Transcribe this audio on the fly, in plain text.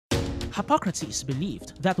Hippocrates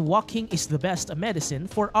believed that walking is the best medicine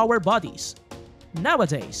for our bodies.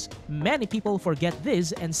 Nowadays, many people forget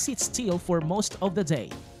this and sit still for most of the day.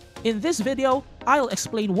 In this video, I'll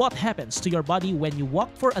explain what happens to your body when you walk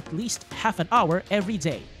for at least half an hour every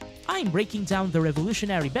day. I'm breaking down the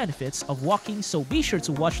revolutionary benefits of walking, so be sure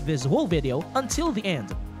to watch this whole video until the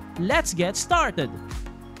end. Let's get started!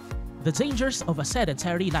 The dangers of a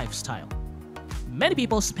sedentary lifestyle. Many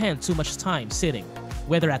people spend too much time sitting,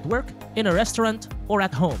 whether at work, in a restaurant, or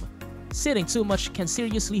at home. Sitting too much can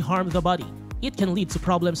seriously harm the body. It can lead to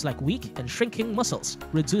problems like weak and shrinking muscles,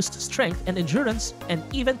 reduced strength and endurance, and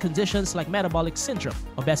even conditions like metabolic syndrome,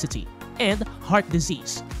 obesity, and heart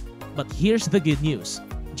disease. But here's the good news.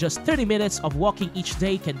 Just 30 minutes of walking each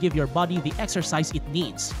day can give your body the exercise it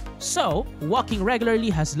needs. So, walking regularly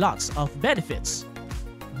has lots of benefits.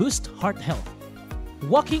 Boost heart health.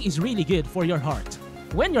 Walking is really good for your heart.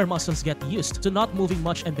 When your muscles get used to not moving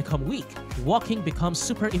much and become weak, walking becomes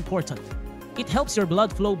super important. It helps your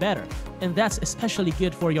blood flow better, and that's especially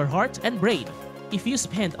good for your heart and brain. If you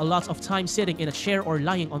spend a lot of time sitting in a chair or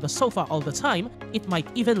lying on the sofa all the time, it might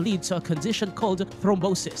even lead to a condition called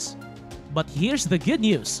thrombosis. But here's the good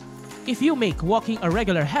news. If you make walking a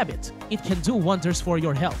regular habit, it can do wonders for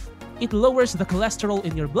your health. It lowers the cholesterol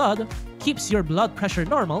in your blood, keeps your blood pressure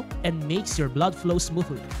normal, and makes your blood flow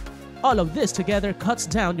smoothly. All of this together cuts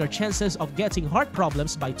down your chances of getting heart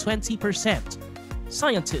problems by 20%.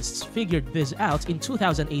 Scientists figured this out in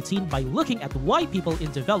 2018 by looking at why people in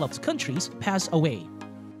developed countries pass away.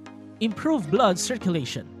 Improve blood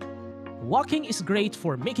circulation. Walking is great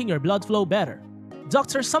for making your blood flow better.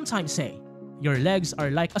 Doctors sometimes say, your legs are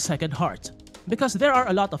like a second heart, because there are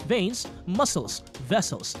a lot of veins, muscles,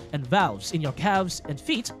 vessels, and valves in your calves and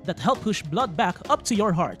feet that help push blood back up to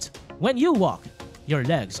your heart. When you walk, your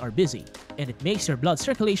legs are busy, and it makes your blood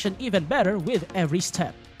circulation even better with every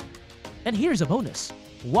step. And here's a bonus.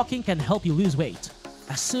 Walking can help you lose weight.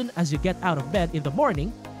 As soon as you get out of bed in the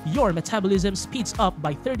morning, your metabolism speeds up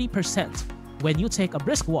by 30%. When you take a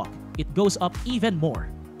brisk walk, it goes up even more.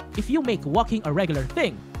 If you make walking a regular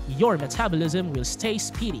thing, your metabolism will stay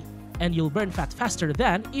speedy, and you'll burn fat faster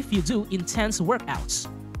than if you do intense workouts.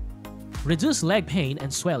 Reduce leg pain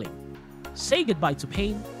and swelling. Say goodbye to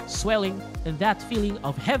pain, swelling, and that feeling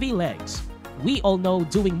of heavy legs. We all know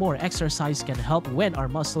doing more exercise can help when our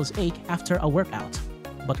muscles ache after a workout.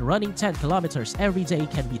 But running 10 kilometers every day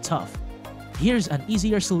can be tough. Here's an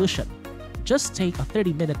easier solution. Just take a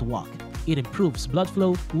 30-minute walk. It improves blood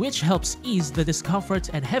flow, which helps ease the discomfort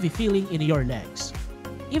and heavy feeling in your legs.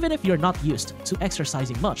 Even if you're not used to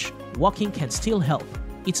exercising much, walking can still help.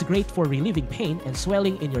 It's great for relieving pain and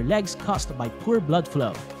swelling in your legs caused by poor blood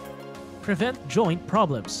flow. Prevent joint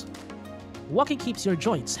problems. Walking keeps your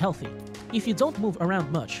joints healthy. If you don't move around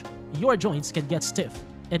much, your joints can get stiff,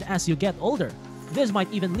 and as you get older, this might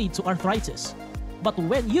even lead to arthritis. But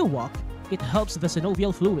when you walk, it helps the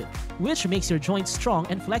synovial fluid, which makes your joints strong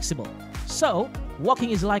and flexible. So,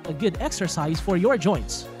 walking is like a good exercise for your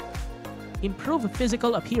joints. Improve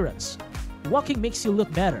physical appearance. Walking makes you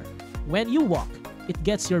look better. When you walk, it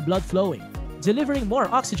gets your blood flowing, delivering more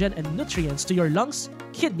oxygen and nutrients to your lungs,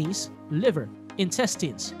 kidneys, liver,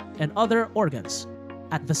 intestines, and other organs.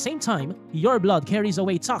 At the same time, your blood carries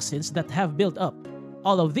away toxins that have built up.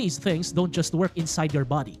 All of these things don't just work inside your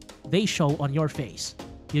body, they show on your face.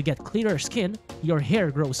 You get clearer skin, your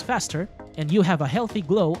hair grows faster, and you have a healthy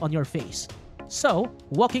glow on your face. So,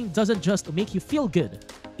 walking doesn't just make you feel good,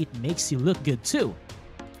 it makes you look good too.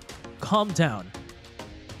 Calm down.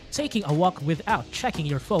 Taking a walk without checking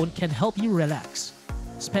your phone can help you relax.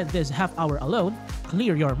 Spend this half hour alone,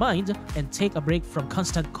 clear your mind, and take a break from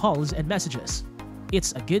constant calls and messages.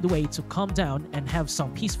 It's a good way to calm down and have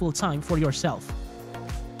some peaceful time for yourself.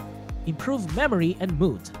 Improve memory and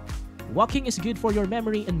mood. Walking is good for your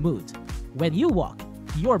memory and mood. When you walk,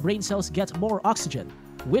 your brain cells get more oxygen,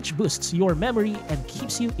 which boosts your memory and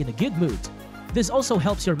keeps you in a good mood. This also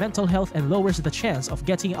helps your mental health and lowers the chance of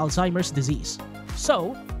getting Alzheimer's disease.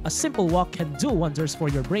 So, a simple walk can do wonders for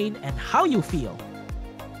your brain and how you feel.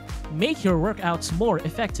 Make your workouts more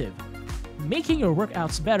effective. Making your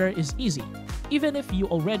workouts better is easy. Even if you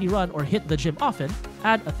already run or hit the gym often,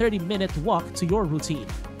 add a 30-minute walk to your routine.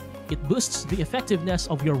 It boosts the effectiveness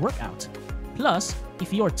of your workout. Plus,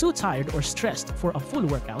 if you're too tired or stressed for a full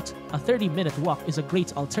workout, a 30-minute walk is a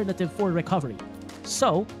great alternative for recovery.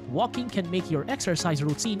 So, walking can make your exercise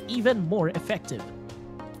routine even more effective.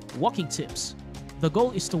 Walking tips. The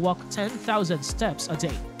goal is to walk 10,000 steps a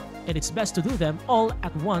day, and it's best to do them all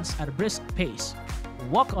at once at a brisk pace.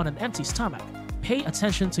 Walk on an empty stomach. Pay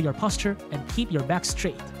attention to your posture and keep your back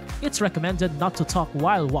straight. It's recommended not to talk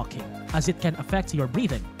while walking, as it can affect your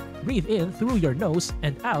breathing. Breathe in through your nose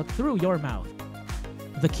and out through your mouth.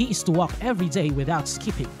 The key is to walk every day without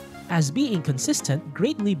skipping, as being consistent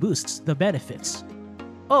greatly boosts the benefits.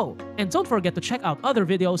 Oh, and don't forget to check out other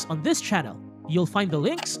videos on this channel. You'll find the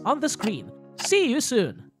links on the screen. See you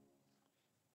soon!